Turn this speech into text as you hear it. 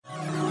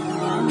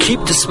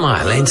Keep the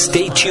smile and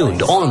stay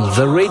tuned on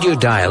the radio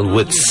dial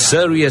with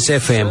Sirius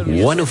FM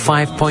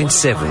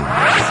 105.7.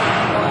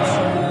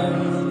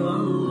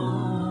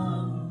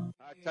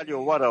 Tell you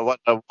what a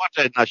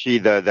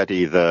nasheed that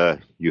is,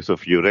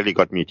 Yusuf. You really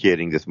got me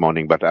cheering this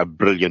morning, but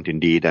brilliant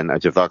indeed. And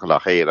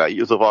Jazakallah khair.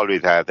 Yusuf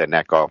always has a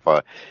knack of,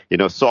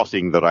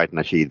 sourcing the right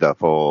nasheed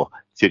for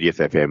Sirius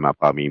FM up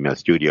our email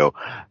studio.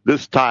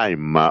 This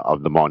time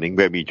of the morning,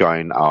 where we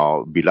join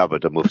our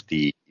beloved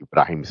Mufti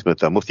Ebrahim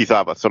Smith. Mufti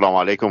Sahib,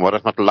 Assalamu alaikum wa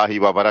rahmatullahi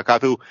wa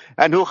barakatuh.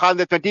 En hoe gaan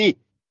het met die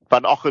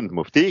vanochtend,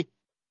 Mufti?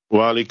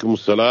 Wa alaikum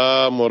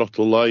salam wa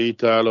rahmatullahi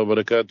ta'ala wa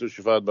barakatuh.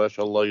 Shifat,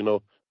 mashallah,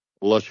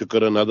 Allah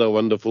shukr, another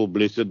wonderful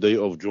blessed day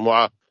of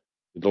Jumu'ah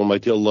that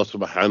Almighty Allah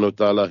subhanahu wa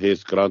ta'ala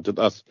has granted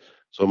us.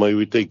 So may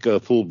we take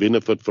full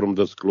benefit from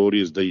this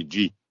glorious day,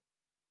 G.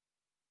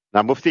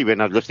 Now, Mufti, when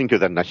I was listening to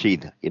the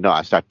nasheed,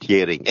 I start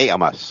tearing. Hey,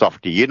 I'm a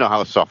softie. You know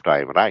how soft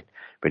I am, right?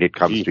 When it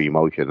comes to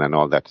emotion and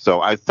all that.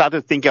 So I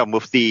started thinking of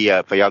Mufti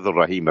Fayazul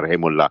Rahim,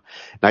 Rahimullah.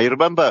 Now, you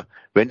remember,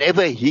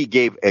 whenever he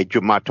gave a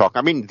Jummah talk,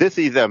 I mean, this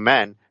is a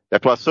man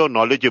that was so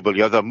knowledgeable.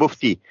 He was a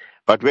Mufti.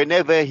 But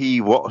whenever he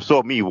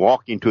saw me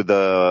walk into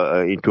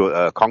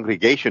a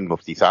congregation,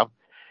 Mufti Sahib,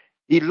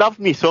 he loved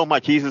me so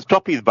much. He used to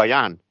stop his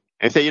bayan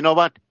and say, you know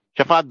what?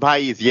 Shafat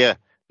Bhai is here.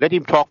 Let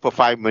him talk for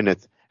 5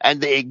 minutes. And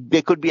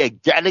there could be a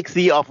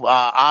galaxy of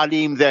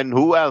alims and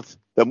who else?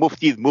 The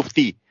Mufti is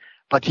Mufti.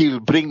 But he'll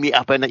bring me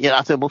up and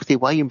I said, Mufti,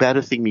 why are you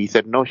embarrassing me? He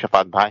said, no,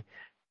 Shafat Bhai,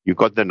 you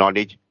got the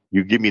knowledge.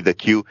 You give me the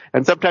cue.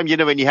 And sometimes,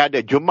 when he had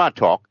a Jummah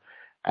talk,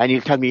 and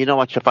he'll tell me, you know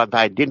what, Shafat,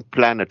 I didn't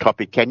plan a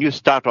topic. Can you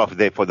start off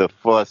there for the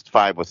first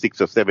 5 or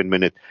 6 or 7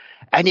 minutes?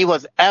 And he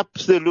was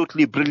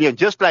absolutely brilliant,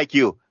 just like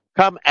you.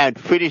 Come and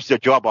finish the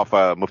job of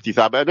Mufti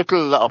Sahib. A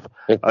little of,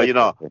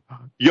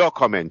 your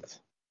comments.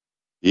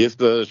 Yes,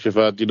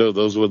 Shafat,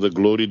 those were the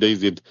glory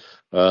days that,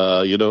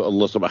 Allah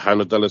subhanahu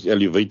wa ta'ala has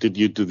elevated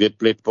you to that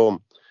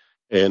platform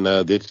and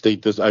that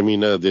status. I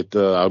mean,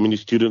 how many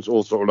students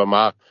also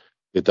ulama,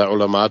 that are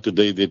ulama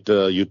today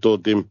that you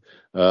taught them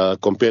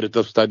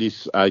comparative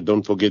studies. I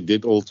don't forget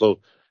that also,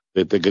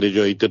 that they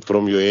graduated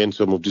from your hands.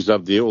 So Mufti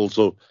Sahib, they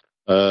also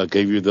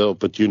gave you the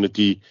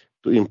opportunity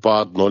to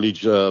impart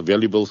knowledge,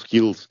 valuable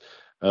skills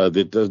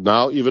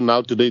that even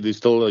now today they're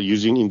still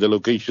using in the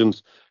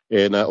locations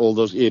and all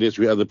those areas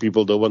where other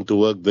people don't want to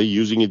work. They're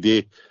using it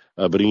there,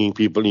 bringing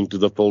people into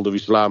the fold of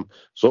Islam.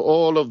 So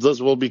all of this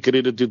will be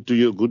credited to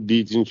your good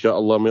deeds,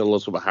 inshallah. May Allah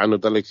subhanahu wa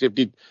ta'ala accept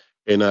it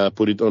and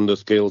put it on the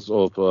scales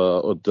of,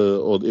 or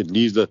at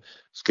least the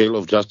scale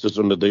of justice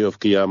on the day of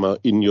Qiyamah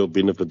in your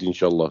benefit,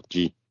 inshallah.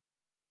 Gee.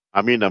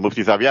 I mean,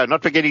 Mufti Sahib,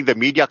 not forgetting the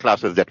media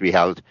classes that we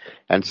held.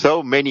 And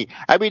so many,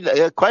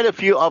 quite a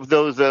few of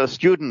those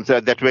students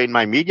that were in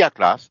my media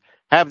class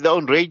have their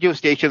own radio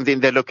stations in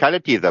their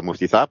localities,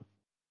 Mufti Sahib.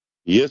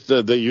 Yes,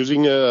 they're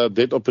using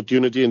that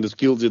opportunity and the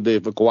skills that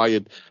they've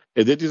acquired.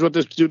 And that is what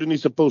a student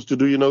is supposed to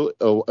do,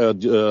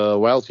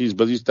 whilst he's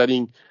busy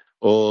studying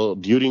or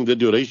during the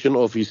duration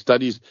of his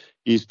studies,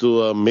 is to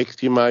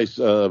maximize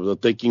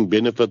taking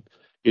benefit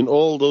in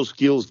all those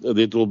skills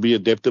that will be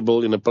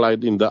adaptable and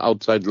applied in the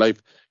outside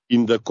life,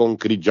 in the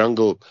concrete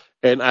jungle.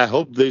 And I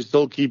hope they're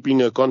still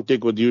keeping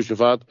contact with you,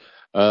 Shafat,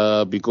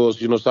 because,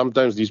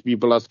 sometimes these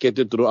people are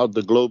scattered throughout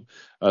the globe.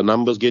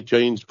 Numbers get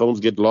changed, phones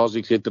get lost,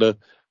 etc.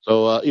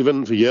 So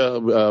even here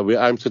where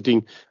I'm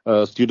sitting,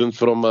 students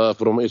from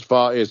as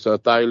far as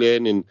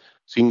Thailand and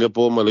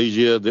Singapore,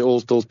 Malaysia, they're all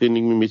still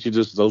sending me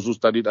messages, those who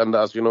studied under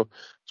us, So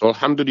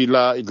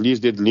alhamdulillah, at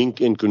least that link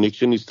and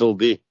connection is still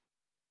there.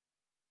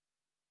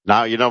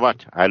 Now, you know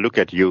what? I look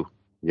at you.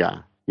 Yeah.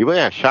 You were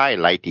a shy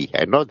lighty.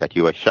 I know that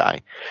you were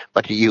shy.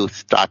 But you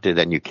started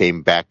and you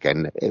came back.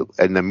 And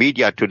in the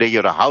media today,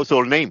 you're a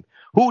household name.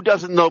 Who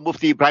doesn't know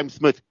Mufti Ebrahim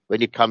Smith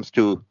when it comes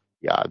to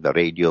the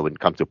radio, when it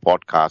comes to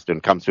podcast, when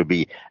it comes to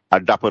be a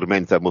dapper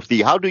Mensa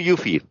Mufti? How do you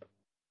feel?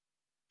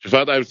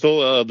 Shafat, I'm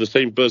still the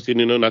same person,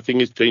 nothing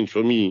has changed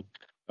for me.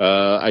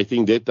 I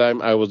think that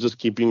time I was just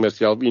keeping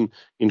myself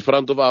in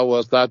front of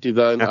our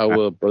Satida and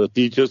our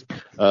teachers.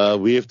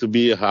 We have to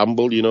be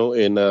humble,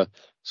 and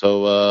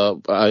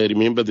so I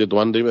remember that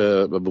one day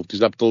Mufti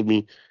Sahib told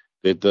me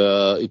that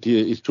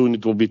soon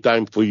it will be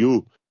time for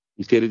you.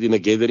 He said it in a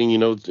gathering,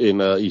 and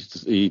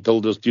he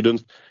told the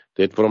students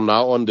that from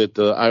now on that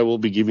I will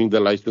be giving the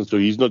license. So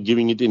he's not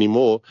giving it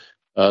anymore.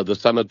 The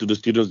sana to the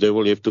students, they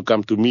will have to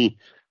come to me.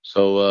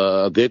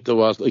 So that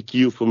was a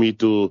cue for me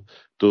to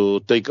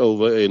take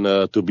over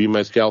and to be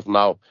myself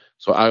now.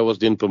 So I was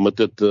then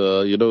permitted,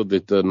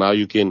 that now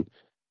you can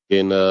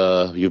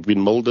you've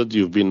been molded,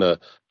 you've been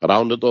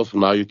rounded off.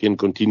 Now you can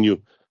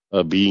continue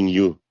being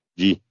you.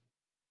 G.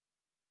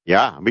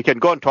 Yeah, we can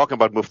go and talk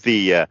about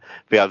Mufti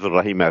Fayazul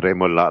Rahim,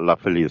 Rahimullah, Allah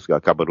fill his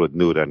qabr with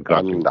nur and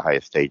grant him the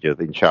highest stages,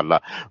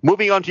 inshallah.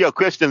 Moving on to your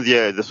questions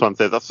here, this one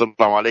says, Assalamu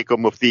alaikum,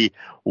 Mufti.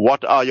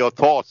 What are your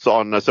thoughts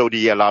on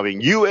Saudi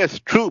allowing U.S.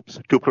 troops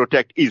to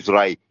protect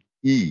Israel?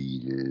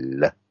 Yes,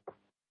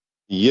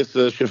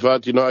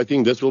 Shafat, I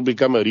think this will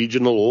become a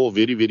regional war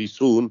very, very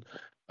soon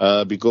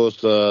because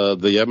the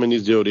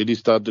Yemenis, they already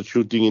started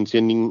shooting and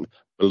sending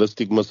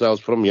ballistic missiles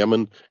from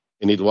Yemen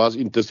and it was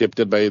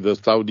intercepted by the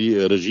Saudi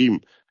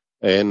regime.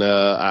 And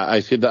I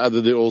said the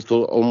other day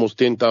also almost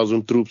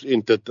 10,000 troops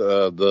entered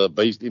the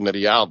base in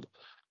Riyadh.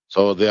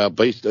 So they are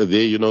based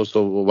there.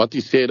 So what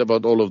is said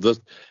about all of this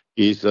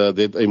is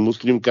that a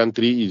Muslim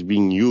country is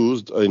being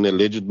used, an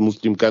alleged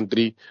Muslim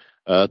country,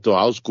 to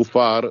house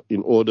kuffar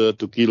in order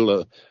to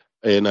kill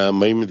and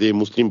maim their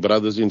Muslim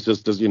brothers and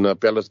sisters in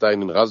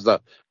Palestine and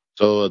Gaza.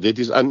 So that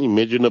is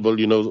unimaginable.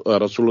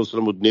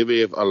 Rasulullah would never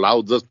have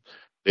allowed this,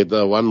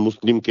 that one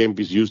Muslim camp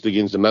is used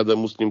against another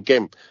Muslim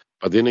camp.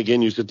 But then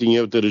again, you're sitting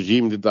here with a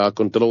regime that are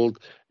controlled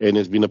and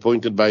has been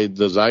appointed by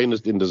the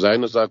Zionists, and the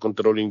Zionists are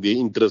controlling their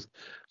interests.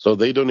 So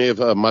they don't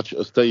have much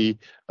say.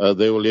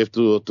 They will have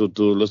to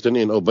listen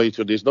and obey.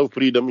 So there's no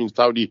freedom in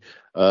Saudi.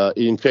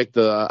 In fact,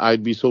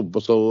 I'd be so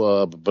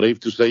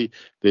brave to say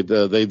that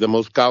they're the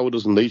most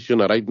cowardice nation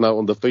right now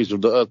on the face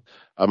of the earth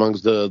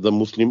amongst the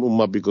Muslim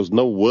Ummah, because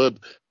no word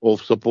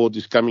of support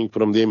is coming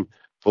from them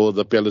for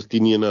the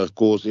Palestinian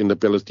cause and the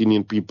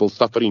Palestinian people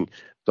suffering.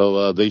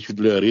 So they should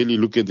really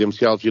look at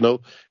themselves,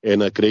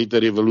 and create a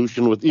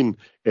revolution within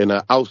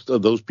and oust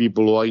those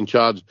people who are in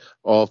charge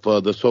of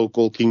the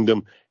so-called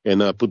kingdom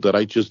and put the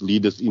righteous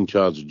leaders in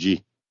charge.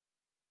 G.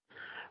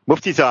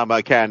 Mufti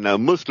Sahaba, can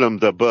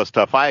Muslims burst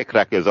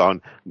firecrackers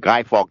on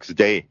Guy Fawkes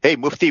Day? Hey,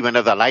 Mufti, when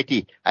the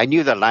lighty, I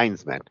knew the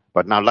lines, man.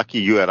 But now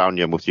lucky you around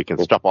here, Mufti, you can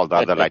stop all the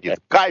other lighties.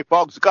 Guy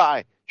Fawkes,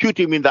 Guy, shoot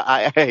him in the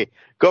eye. Hey,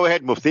 go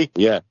ahead, Mufti.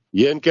 Yeah,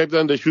 in Cape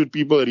Town, they shoot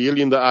people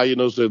really in the eye,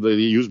 so they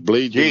use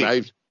blades and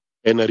knives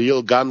and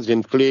real guns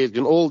and flares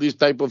and all these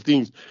type of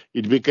things.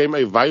 It became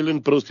a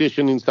violent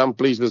procession in some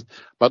places.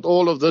 But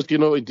all of this,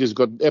 it has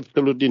got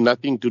absolutely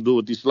nothing to do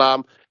with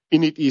Islam.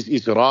 In it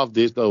is rough.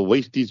 There's a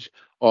wastage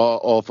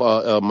of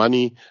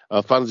money,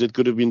 funds that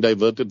could have been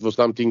diverted for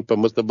something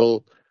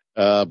permissible.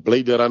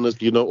 Blade runners,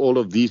 all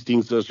of these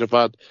things,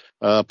 Shafat.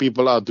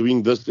 People are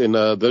doing this, and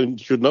they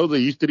should know the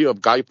history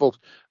of Guy Fawkes,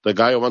 the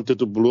guy who wanted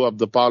to blow up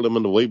the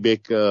parliament way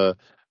back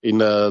in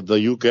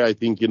the UK, I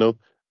think,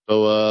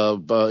 So,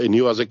 and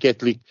he was a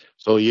Catholic,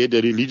 so he had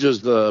a religious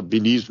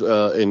beliefs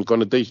and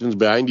connotations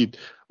behind it.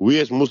 We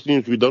as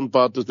Muslims, we don't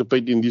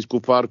participate in these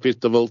kuffar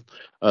festivals.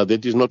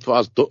 That is not for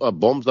us.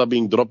 Bombs are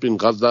being dropped in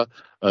Gaza.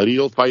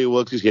 Real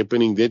fireworks is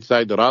happening that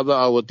side. Rather,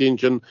 our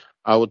attention,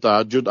 our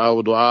tahajjud,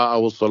 our dua,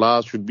 our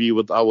salah should be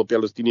with our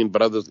Palestinian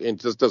brothers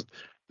and sisters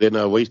than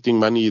wasting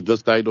money this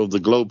side of the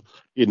globe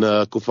in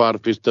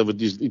kuffar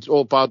festivities. It's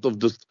all part of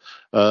this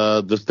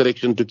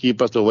distraction to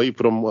keep us away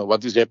from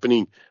what is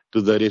happening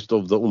to the rest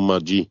of the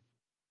Ummah. G.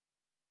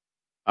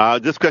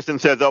 This question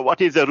says,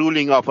 what is the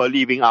ruling of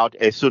leaving out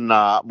a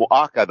sunnah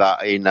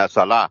mu'akkada in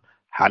Salah?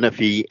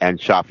 Hanafi and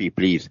Shafi,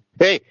 please.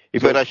 Hey,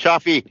 if you're a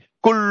Shafi,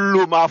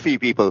 kullu mafi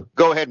people.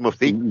 Go ahead,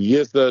 Mufti.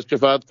 Yes,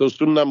 Shafat, so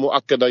sunnah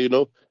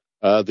mu'akkada,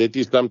 that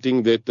is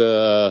something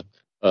that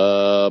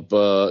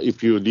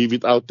if you leave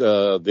it out,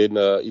 then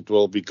it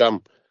will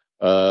become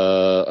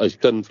a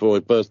sin for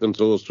a person.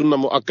 So sunnah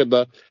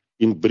mu'akkada,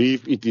 in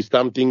brief, it is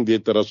something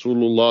that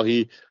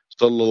Rasulullah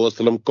sallallahu alaihi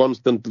wasallam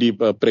constantly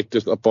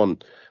practiced upon.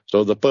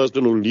 So the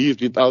person who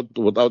leaves it out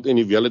without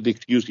any valid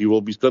excuse, he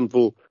will be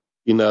sinful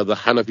in the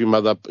Hanafi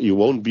madhab. He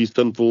won't be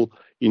sinful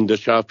in the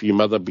Shafi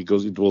madhab,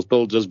 because it will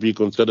still just be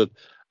considered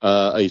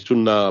a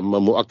sunnah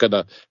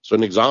mu'akkada. So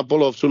an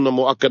example of sunnah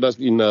mu'akkadas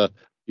in the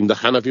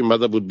Hanafi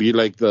madhab would be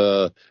like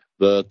the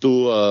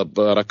two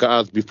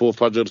raka'ats before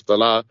Fajr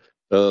Salah,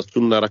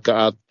 sunnah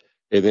raka'at,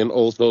 and then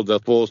also the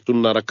 4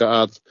 sunnah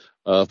raka'ats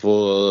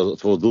for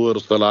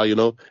Dhuhr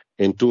Salah,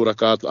 and 2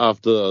 rak'ats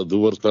after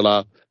Dhuhr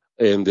Salah.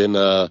 And then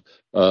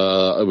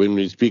when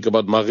we speak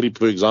about Maghrib,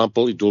 for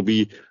example, it will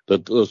be the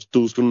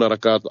 2 sunnah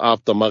rak'ats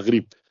after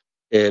Maghrib.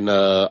 And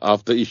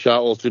after Isha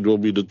also it will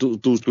be the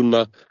 2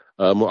 sunnah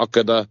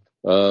mu'akkada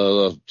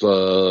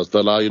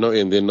Salah,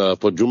 and then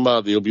for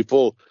Jummah there will be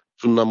 4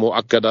 sunnah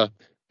mu'akkada,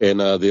 and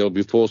there will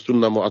be 4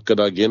 sunnah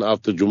mu'akkada again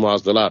after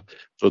Jummah Salah.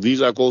 So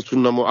these are called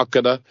sunnah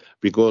mu'akkada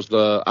because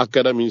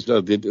akkada means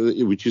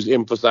which is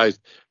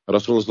emphasized.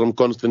 Rasulullah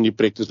constantly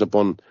practiced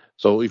upon.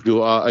 So if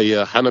you are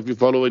a Hanafi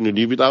follower and you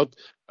leave it out,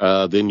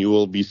 then you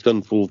will be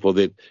sinful for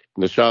that.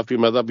 In the Shafi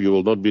madhab, you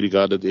will not be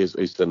regarded as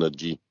a sinner.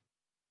 G.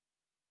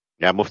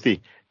 Yeah,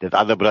 Mufti, that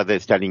other brother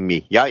is telling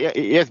me.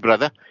 Yes,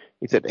 brother.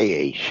 He said,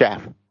 hey,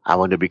 Shaf, I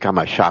want to become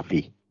a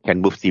Shafi.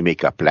 Can Mufti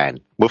make a plan?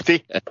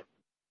 Mufti?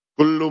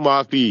 Kullu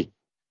mafi.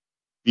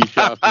 Be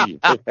Shafi.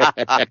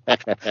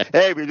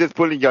 Hey, we're just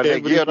pulling your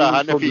leg. You're a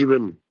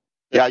Hanafi.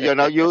 Yeah,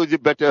 you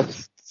better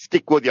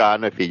stick with your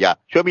Hanafi. Yeah,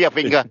 show me your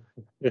finger.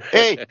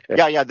 Hey,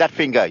 yeah, that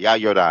finger. Yeah,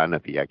 you're a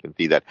Hanafi. I can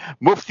see that.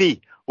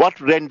 Mufti, what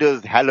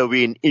renders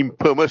Halloween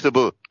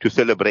impermissible to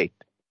celebrate?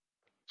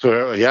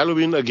 So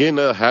Halloween, again,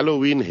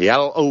 Halloween,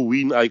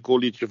 I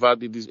call it,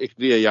 Shafat. It is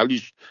actually a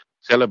Yalish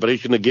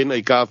celebration, again,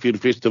 a Kafir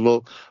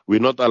festival. We're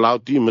not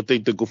allowed to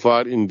imitate the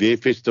Kuffar in their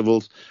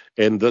festivals,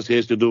 and this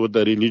has to do with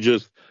the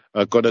religious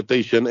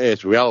connotation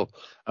as well,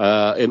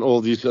 and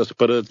all these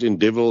spirits and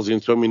devils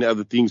and so many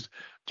other things.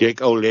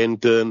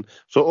 Jack-o'-lantern.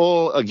 So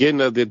all, again,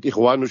 that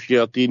Ikhwanu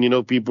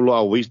Shayateen, people who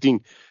are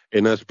wasting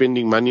and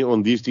spending money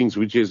on these things,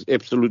 which has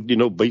absolutely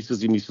no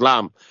basis in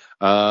Islam.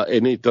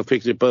 And it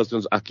affects a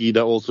person's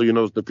Aqidah also,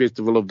 the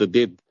festival of the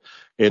dead.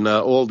 And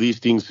all these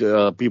things,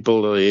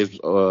 people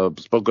have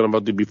spoken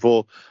about it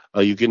before.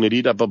 You can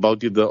read up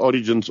about it, the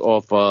origins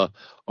of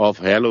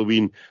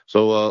Halloween.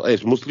 So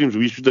as Muslims,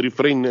 we should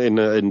refrain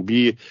and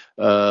be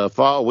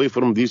far away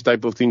from these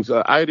type of things.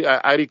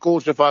 I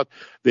recall, Shafat,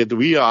 that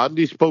we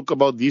hardly spoke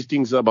about these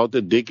things about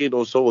a decade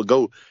or so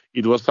ago.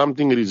 It was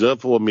something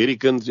reserved for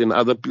Americans and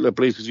other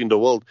places in the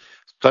world.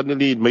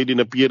 Suddenly, it made an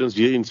appearance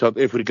here in South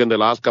Africa in the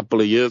last couple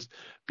of years.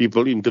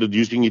 People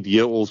introducing it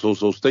here also.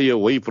 So stay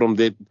away from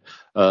that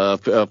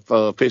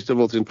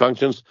festivals and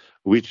functions,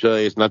 which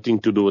has nothing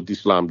to do with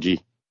Islam,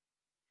 G.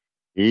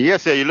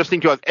 Yes, sir, you're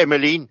listening to us,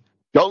 Emmeline.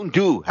 Don't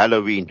do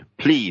Halloween.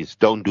 Please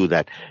don't do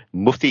that.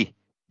 Mufti,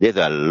 there's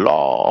a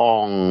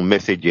long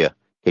message here.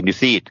 Can you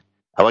see it?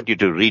 I want you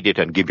to read it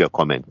and give your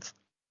comments.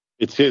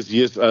 It says,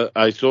 yes,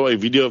 I saw a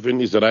video of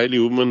an Israeli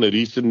woman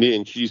recently,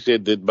 and she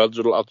said that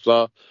Darul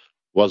Iftaa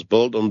was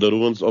built on the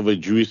ruins of a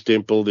Jewish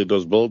temple that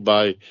was built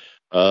by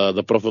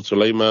the Prophet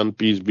Sulaiman,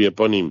 peace be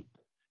upon him.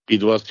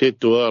 It was said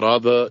to her,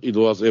 rather, it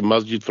was a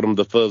masjid from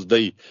the first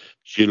day.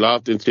 She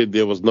laughed and said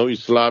there was no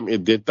Islam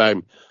at that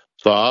time.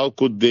 So how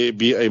could there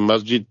be a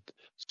masjid?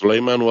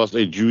 Sulaiman was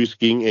a Jewish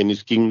king, and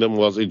his kingdom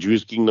was a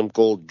Jewish kingdom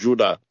called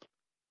Judah.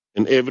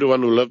 And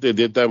everyone who lived at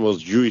that time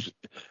was Jewish.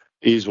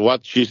 Is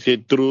what she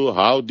said true?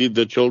 How did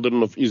the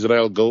children of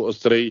Israel go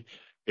astray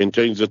and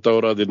change the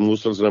Torah that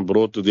Muslims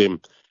brought to them?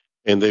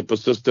 And they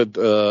persisted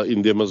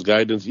in their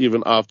misguidance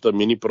even after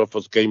many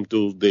prophets came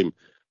to them,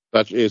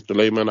 such as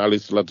Sulaiman alayhi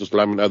salatu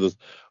wasalam and others.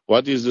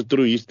 What is the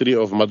true history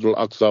of Masjid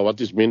al-Aqsa? What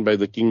is meant by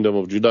the kingdom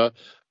of Judah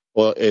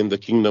and the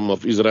kingdom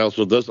of Israel?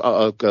 So this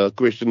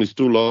question is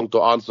too long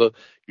to answer.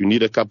 You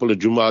need a couple of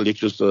Jummah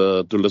lectures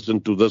to listen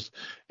to this,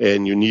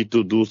 and you need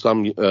to do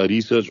some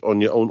research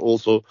on your own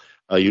also.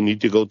 You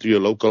need to go to your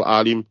local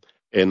alim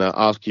and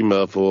ask him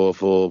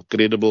for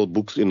credible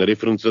books and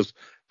references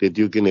that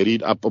you can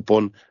read up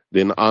upon,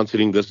 then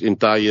answering this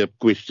entire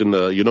question.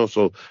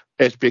 So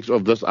aspects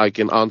of this I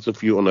can answer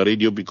for you on the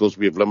radio because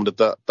we have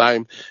limited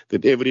time,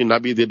 that every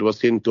Nabi that was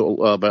sent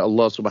to, by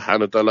Allah subhanahu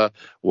wa ta'ala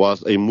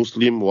was a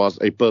Muslim, was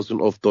a person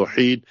of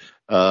Tawheed,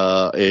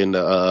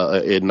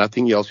 and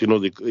nothing else,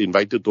 they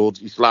invited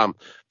towards Islam.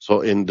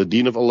 So in the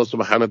deen of Allah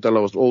subhanahu wa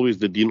ta'ala was always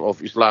the deen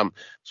of Islam.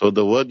 So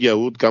the word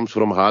Yahud comes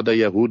from Hada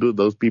Yahudu,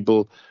 those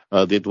people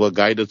that were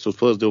guided. So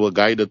first they were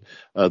guided.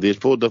 There's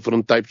 4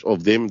 different types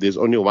of them. There's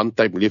only one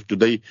type left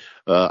today.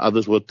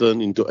 Others were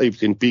turned into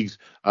apes and pigs.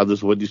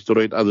 Others were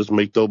destroyed. Others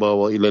make tawbah.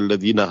 Wa ila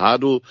alladhina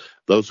hadu.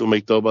 Those who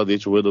make tawbah,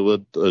 that's where the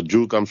word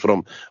Jew comes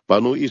from.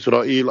 Banu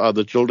Israel are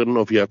the children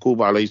of Yaqub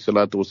alayhi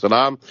salatu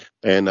wasalam,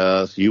 and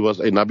he was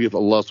a Nabi of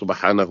Allah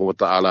subhanahu wa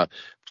ta'ala.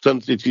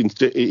 Since its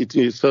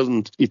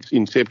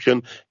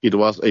inception, it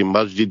was a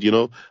masjid,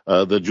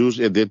 the Jews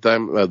at that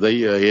time,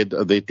 they had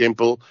their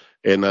temple,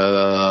 and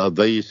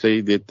they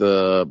say that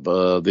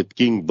that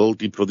king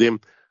built it for them,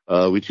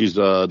 which is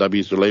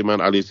Nabi Sulaiman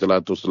alayhi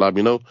salatu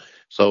wasalam,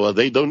 So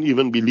they don't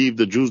even believe,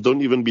 the Jews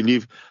don't even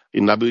believe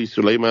in Nabi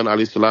Sulaiman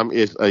alayhi salam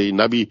as a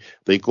Nabi.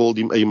 They called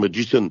him a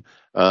magician.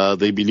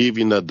 They believe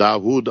in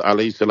Dawood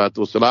alayhi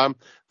salatu wasalam.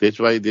 That's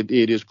why that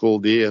area is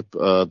called there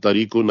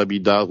Tariqu Nabi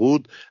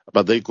Dawood,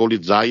 but they call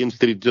it Zion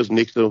Street, just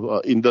next to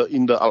in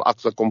the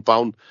Al-Aqsa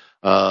compound.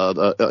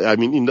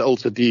 In the old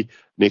city,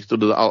 next to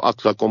the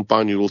Al-Aqsa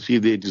compound, you will see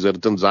that it is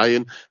written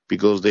Zion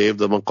because they have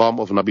the maqam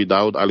of Nabi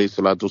Dawud alayhi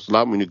salatu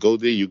wasalam. When you go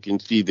there, you can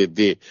see that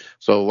there.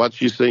 So what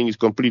she's saying is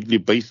completely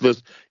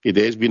baseless. It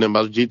has been a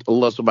masjid.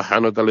 Allah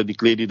subhanahu wa ta'ala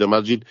declared it a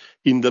masjid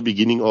in the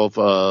beginning of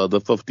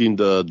the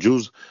 15th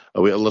Juz,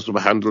 where Allah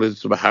subhanahu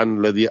wa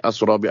ta'ala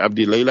asra bi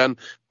abdi laylan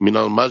min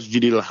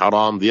al-masjid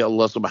al-haram. There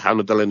Allah subhanahu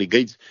wa ta'ala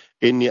negates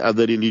any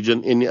other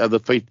religion, any other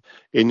faith,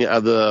 any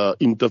other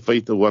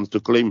interfaith that wants to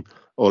claim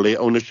or lay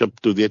ownership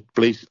to that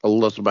place.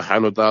 Allah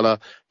subhanahu wa ta'ala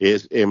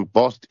has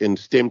embossed and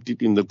stamped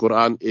it in the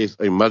Quran as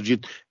a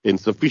masjid, and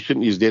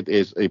sufficient is that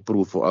as a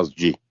proof for us,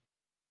 G.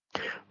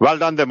 Well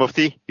done there,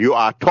 Mufti. You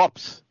are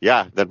tops.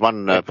 Yeah, that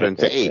one friend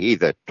said, hey,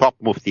 he's a top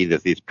Mufti.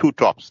 There's 2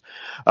 tops.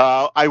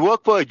 I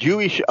work for a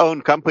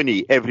Jewish-owned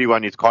company.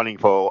 Everyone is calling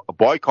for a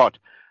boycott.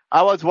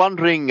 I was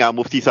wondering,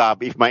 Mufti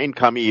Saab, if my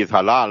income is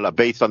halal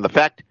based on the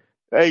fact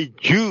a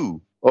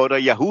Jew or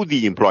a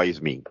Yahudi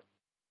employs me.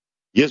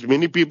 Yes,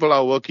 many people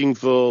are working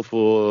for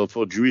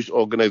Jewish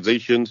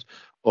organizations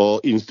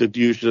or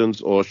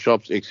institutions or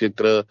shops,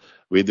 etc.,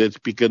 whether it's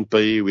Pick and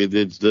Pay, whether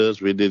it's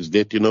this, whether it's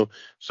that,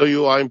 So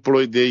you are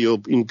employed there, your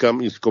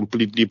income is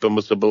completely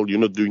permissible, you're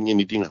not doing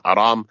anything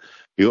haram,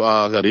 you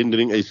are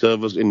rendering a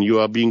service and you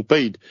are being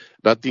paid.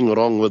 nothing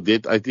wrong with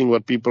that. I think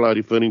what people are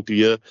referring to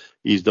here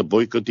is the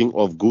boycotting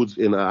of goods.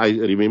 And I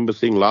remember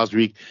saying last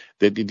week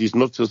that it is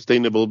not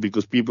sustainable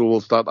because people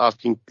will start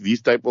asking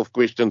these type of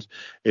questions,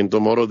 and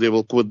tomorrow they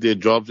will quit their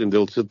jobs and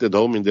they'll sit at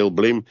home and they'll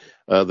blame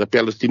the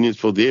Palestinians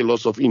for their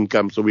loss of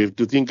income. So we have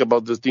to think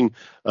about this thing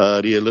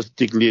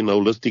realistically and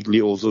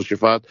holistically also,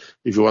 Shafat.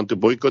 If you want to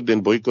boycott,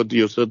 then boycott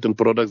your certain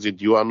products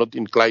that you are not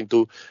inclined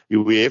to.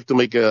 We have to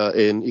make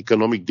an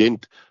economic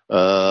dent,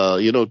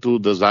 to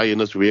the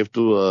Zionists. We have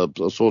to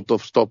sort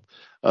of stop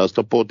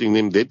supporting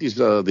them. That is,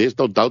 there's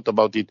no doubt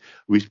about it.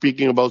 We're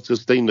speaking about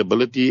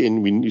sustainability,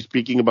 and we're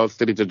speaking about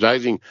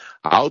strategizing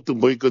how to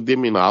boycott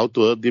them and how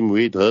to hurt them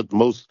where it hurt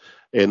most,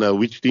 and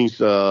which things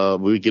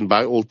we can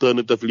buy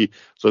alternatively.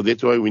 So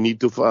that's why we need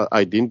to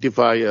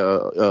identify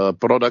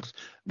products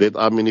that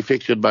are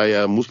manufactured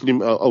by Muslim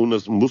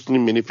owners,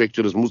 Muslim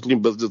manufacturers,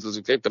 Muslim businesses,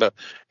 etc.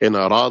 And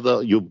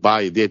rather you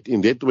buy that.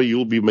 In that way,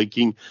 you'll be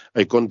making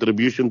a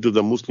contribution to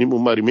the Muslim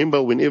Ummah.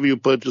 Remember, whenever you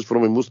purchase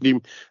from a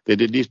Muslim,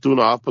 that at least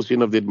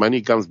 2.5% of that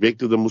money comes back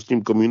to the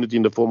Muslim community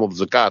in the form of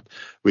zakat.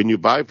 When you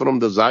buy from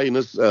the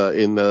Zionists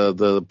and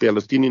the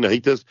Palestinian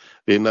haters,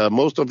 then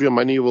most of your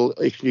money will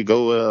actually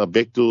go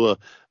back to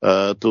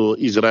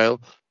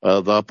Israel,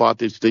 the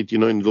apartheid state,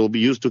 and it will be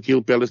used to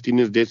kill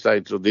Palestinians their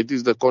side. So that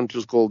is the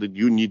conscious call that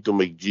you need to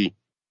make, G.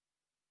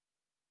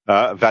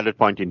 Valid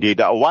point indeed.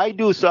 Why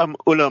do some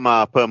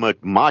ulama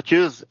permit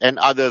marches and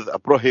others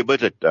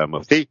prohibit it,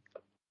 Mufti?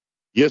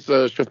 Yes,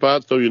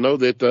 Shafat. So you know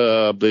that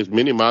there's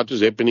many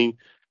marches happening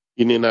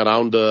in and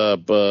around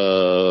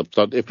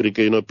South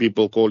Africa,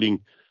 people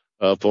calling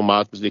for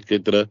marches,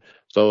 etc.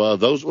 So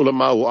those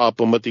ulama who are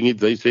permitting it,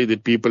 they say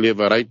that people have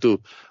a right to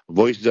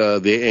voice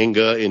their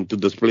anger and to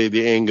display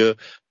their anger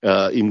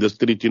in the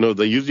street.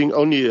 They're using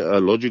only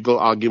logical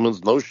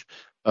arguments, no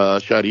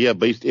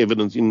Sharia-based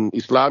evidence. In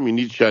Islam, you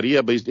need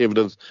Sharia-based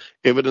evidence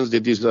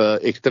that is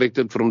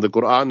extracted from the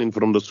Quran and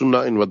from the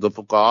Sunnah and what the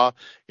fuqaha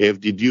have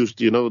deduced,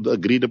 the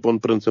agreed upon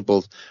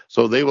principles.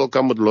 So they will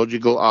come with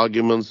logical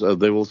arguments.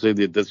 They will say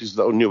that this is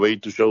the only way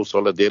to show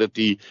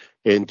solidarity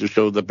and to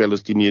show the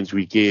Palestinians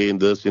we care and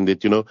this and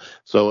that,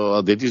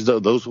 So that is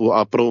those who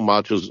are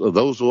pro-marchers,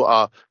 those who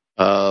are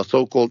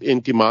so-called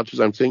anti-marchers.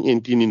 I'm saying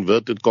anti in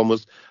inverted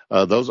commas.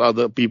 Those are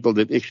the people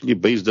that actually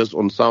base this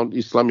on sound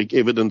Islamic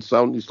evidence,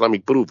 sound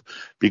Islamic proof.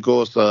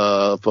 Because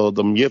for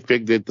the mere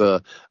fact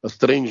that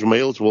strange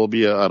males will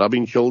be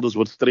rubbing shoulders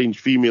with strange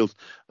females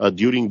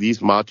during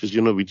these marches,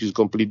 which is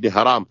completely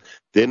haram,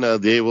 then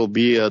there will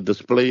be a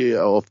display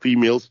of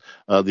females.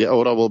 Their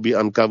aura will be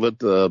uncovered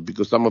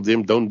because some of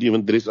them don't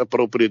even dress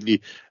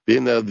appropriately.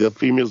 Then the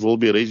females will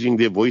be raising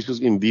their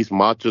voices in these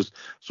marches.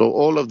 So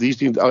all of these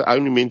things, I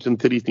only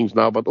mentioned 3 things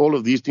now, but all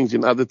of these things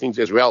and other things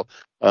as well.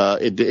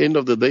 At the end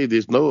of the day,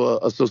 there's no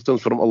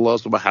assistance from Allah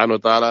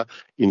subhanahu wa ta'ala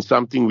in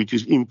something which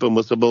is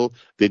impermissible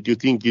that you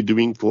think you're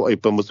doing for a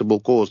permissible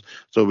cause.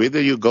 So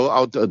whether you go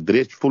out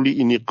dressed fully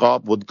in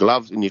niqab, with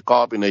gloves, in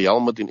niqab, in a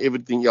helmet, and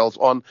everything else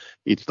on,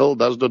 it still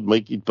does not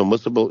make it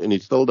permissible, and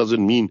it still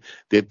doesn't mean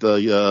that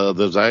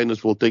the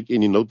Zionists will take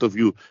any note of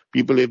you.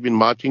 People have been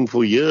marching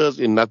for years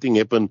and nothing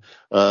happened.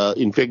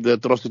 In fact, the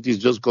atrocities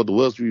just got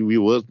worse.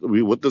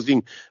 We're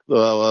witnessing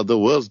the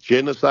worst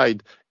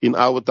genocide in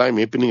our time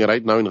happening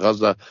right now in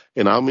Gaza.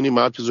 And how many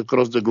marches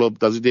across the globe?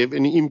 Does it have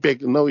any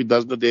impact? No, it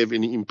does not have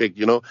any impact.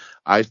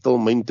 I still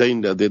maintain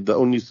that the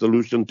only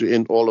solution to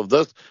end all of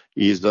this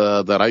is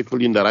the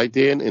rifle in the right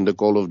hand and the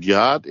call of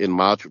jihad and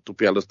march to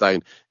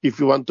Palestine.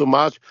 If you want to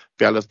march,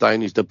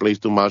 Palestine is the place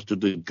to march to.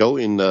 Go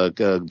and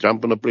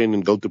jump on a plane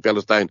and go to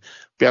Palestine.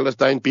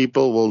 Palestine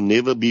people will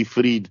never be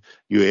freed.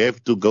 You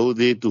have to go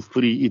there to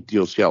free it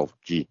yourself.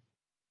 Gee.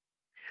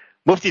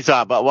 Mufti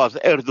Saab, was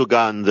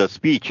Erdogan's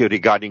speech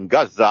regarding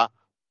Gaza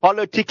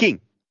politicking?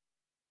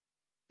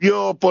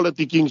 Pure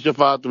politicking,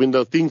 Shafat. When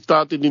the thing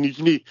started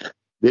initially,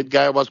 that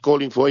guy was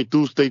calling for a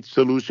 2-state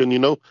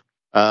solution,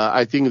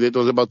 I think that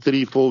was about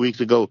 3-4 weeks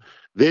ago.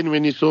 Then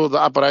when he saw the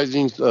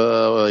uprisings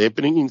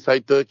happening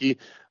inside Turkey,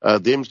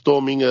 them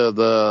storming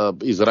the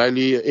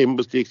Israeli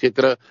embassy,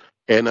 etc.,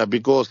 and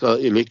because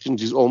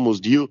elections is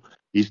almost due,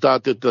 he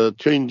started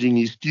changing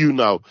his tune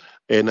now.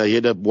 And he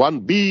had one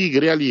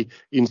big rally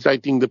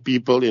inciting the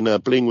people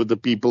and playing with the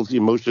people's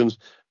emotions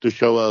to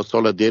show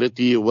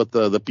solidarity with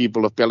the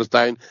people of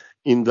Palestine.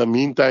 In the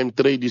meantime,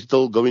 trade is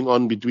still going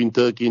on between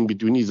Turkey and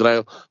between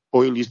Israel.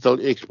 Oil is still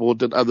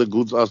exported. Other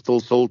goods are still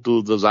sold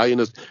to the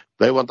Zionists.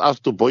 They want us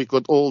to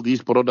boycott all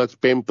these products,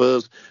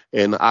 Pampers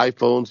and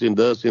iPhones and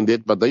this and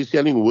that. But they're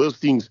selling worse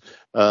things,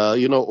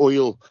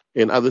 oil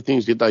and other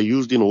things that are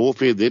used in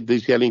warfare that they're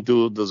selling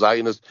to the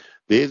Zionists.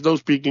 There's no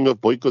speaking of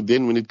boycott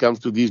then when it comes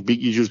to these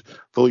big issues.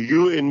 For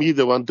you and me,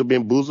 they want to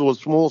bamboozle with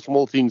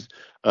small things.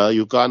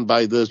 You can't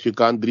buy this, you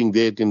can't drink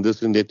that and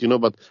this and that,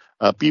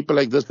 But people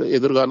like this,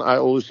 Erdogan, I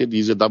always said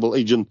he's a double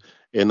agent.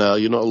 And,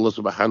 Allah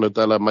subhanahu wa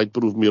ta'ala might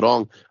prove me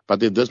wrong.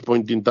 But at this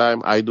point in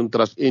time, I don't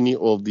trust any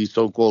of these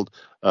so-called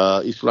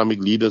Islamic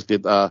leaders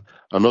that are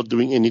not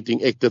doing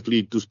anything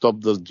actively to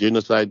stop the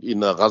genocide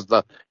in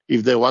Gaza.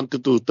 If they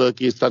wanted to,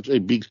 Turkey is such a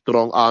big,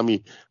 strong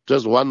army.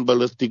 Just one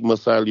ballistic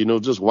missile,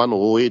 just one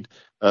warhead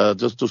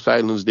just to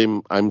silence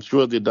them. I'm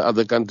sure that the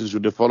other countries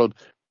would have followed.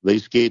 They're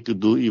scared to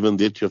do even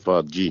that,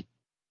 Shafaat G.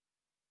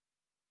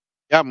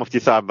 Yeah, Mufti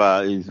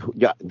Saab,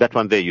 yeah, that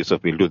one there,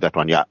 Yusuf, we'll do that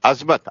one, yeah.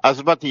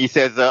 Azmat, he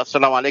says,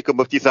 Assalamu alaikum,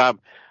 Mufti Saab.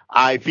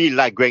 I feel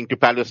like going to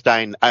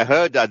Palestine. I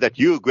heard that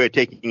you were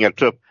taking a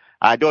trip.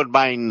 I don't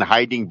mind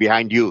hiding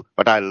behind you,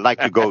 but I like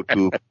to go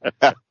to,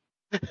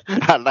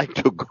 I like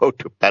to go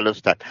to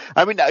Palestine.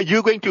 I mean, are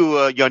you going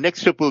to, your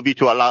next trip will be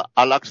to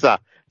Al-Aqsa.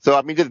 So,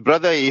 I mean, this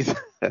brother is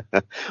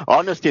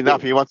honest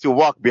enough. He wants to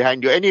walk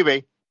behind you.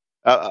 Anyway,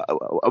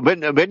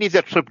 when is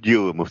that trip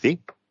due, Mufti?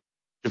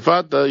 In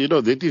fact,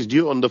 that is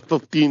due on the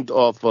 15th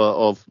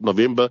of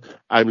November.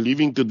 I'm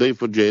leaving today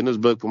for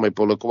Johannesburg for my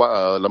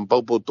Polokwane,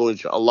 Limpopo tour,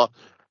 inshallah.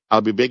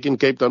 I'll be back in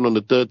Cape Town on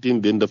the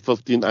 13th. Then the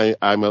 15th,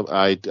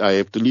 I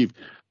have to leave.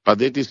 But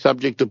that is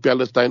subject to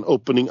Palestine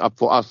opening up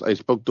for us. I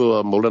spoke to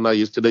Maulana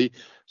yesterday.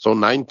 So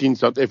 19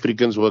 South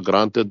Africans were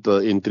granted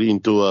entry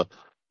into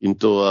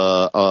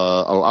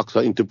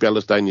Al-Aqsa, into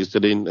Palestine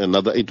yesterday. And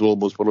another 8 will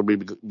most probably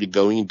be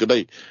going in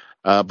today.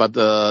 But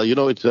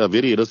it's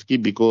very risky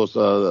because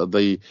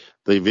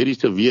they're very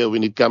severe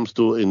when it comes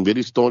to, and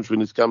very staunch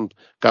when it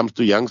comes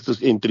to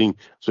youngsters entering.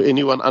 So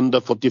anyone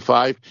under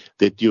 45,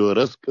 that you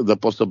risk the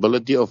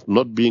possibility of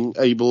not being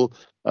able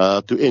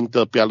to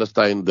enter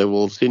Palestine. They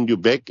will send you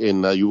back,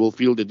 and you will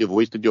feel that you've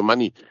wasted your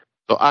money.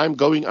 So I'm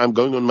going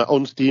on my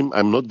own steam.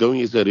 I'm not going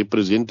as a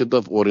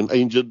representative or an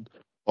agent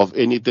of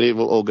any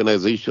travel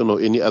organization or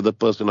any other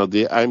person out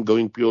there. I'm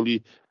going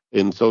purely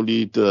and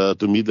solely to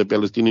meet the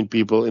Palestinian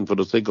people, and for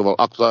the sake of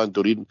Al-Aqsa, and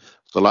to read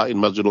Salah in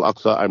Masjid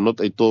Al-Aqsa. I'm not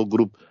a tour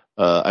group.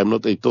 I'm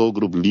not a tour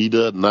group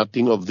leader,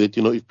 nothing of that.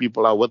 If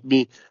people are with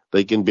me,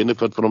 they can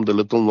benefit from the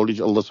little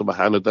knowledge Allah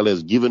subhanahu wa ta'ala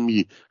has given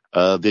me.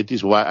 That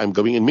is why I'm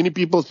going. And many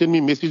people send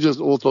me messages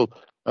also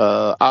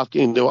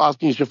asking, they were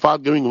asking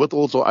Shafaat going with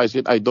also. I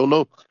said, I don't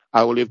know.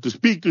 I will have to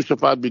speak to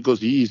Shafaat because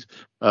he is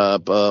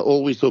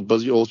always so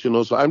busy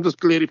also. So I'm just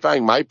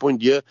clarifying my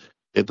point here.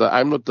 That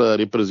I'm not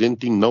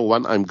representing no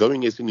one. I'm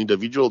going as an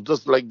individual,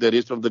 just like the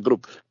rest of the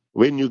group.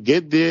 When you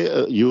get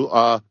there, you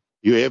have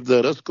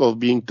the risk of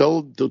being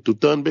told to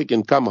turn back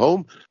and come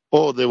home,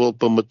 or they will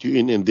permit you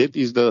in, and that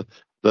is the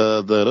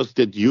risk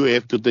that you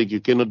have to take. You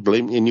cannot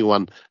blame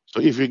anyone.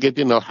 So if you get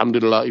in,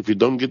 alhamdulillah. If you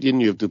don't get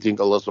in, you have to thank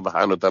Allah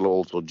subhanahu wa ta'ala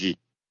also.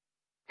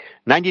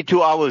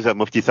 92 hours,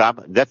 Mufti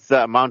Saab. That's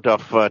the amount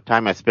of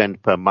time I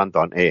spend per month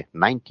on air.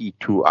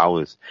 92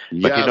 hours.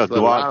 But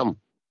dua,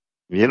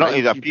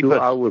 92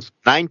 hours.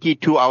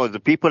 92 hours. The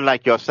people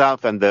like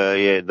yourself and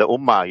the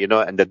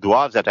ummah, and the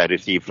du'as that I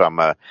receive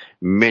from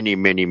many,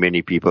 many,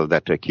 many people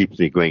that keeps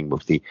me going,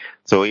 Mufti.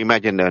 So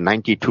imagine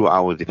 92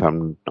 hours. If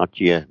I'm not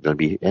here, there'll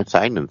be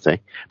silence, eh?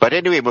 But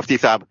anyway, Mufti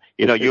Saab,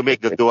 you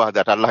make the dua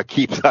that Allah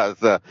keeps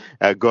us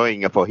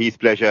going for His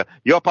pleasure.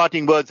 Your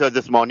parting words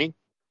this morning?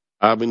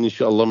 Amin,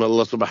 inshallah. May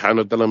Allah subhanahu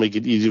wa ta'ala make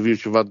it easy for you,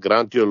 Shafaat.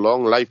 Grant you a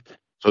long life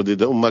so that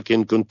the ummah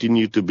can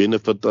continue to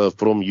benefit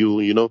from you,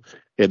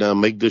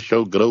 and make the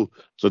show grow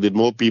so that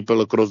more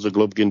people across the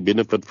globe can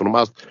benefit from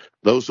us.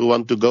 Those who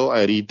want to go,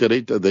 I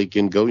reiterate, they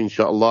can go,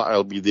 inshallah.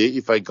 I'll be there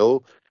if I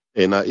go.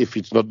 And if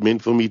it's not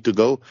meant for me to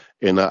go,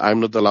 and I'm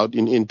not allowed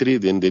in entry,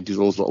 then that is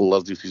also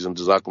Allah's decision.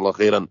 Jazakumullah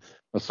khairan.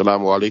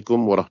 Assalamu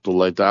alaikum wa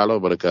rahmatullahi ta'ala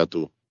wa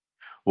barakatuh.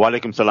 Wa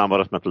alaikum salam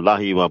wa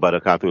rahmatullahi wa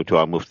barakatuh to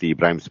our Mufti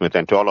Ebrahim Smith,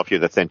 and to all of you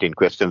that sent in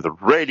questions.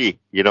 Really,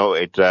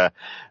 it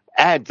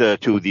adds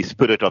to the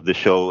spirit of the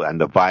show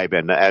and the vibe.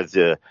 And as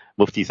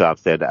Mufti Saab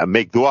said,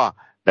 make dua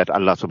that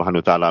Allah subhanahu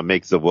wa ta'ala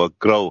makes the work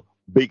grow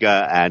bigger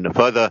and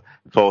further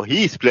for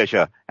His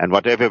pleasure. And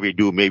whatever we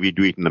do, may we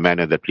do it in a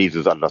manner that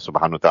pleases Allah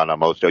subhanahu wa ta'ala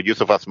most.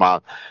 Yusuf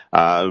Asmal,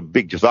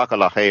 big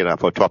jazakallah khair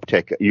for Top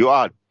Tech. You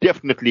are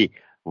definitely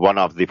one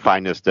of the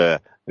finest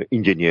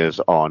engineers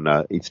on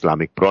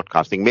Islamic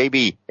broadcasting.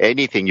 Maybe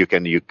anything you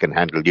can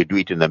handle. You do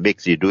it in the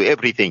mix. You do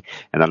everything.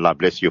 And Allah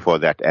bless you for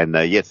that. And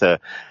yes,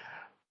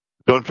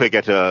 don't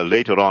forget,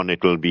 later on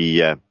it will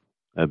be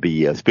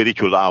a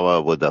spiritual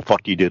hour with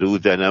 40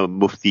 Durood and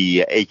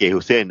Mufti A.K.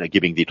 Hussain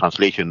giving the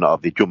translation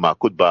of the Jummah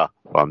Khutbah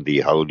from the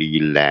Holy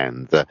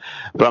Lands.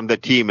 From the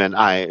team and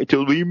I,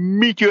 till we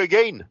meet you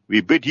again,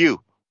 we bid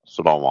you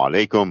Assalamu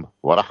alaikum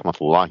wa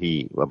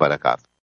rahmatullahi wa barakatuh.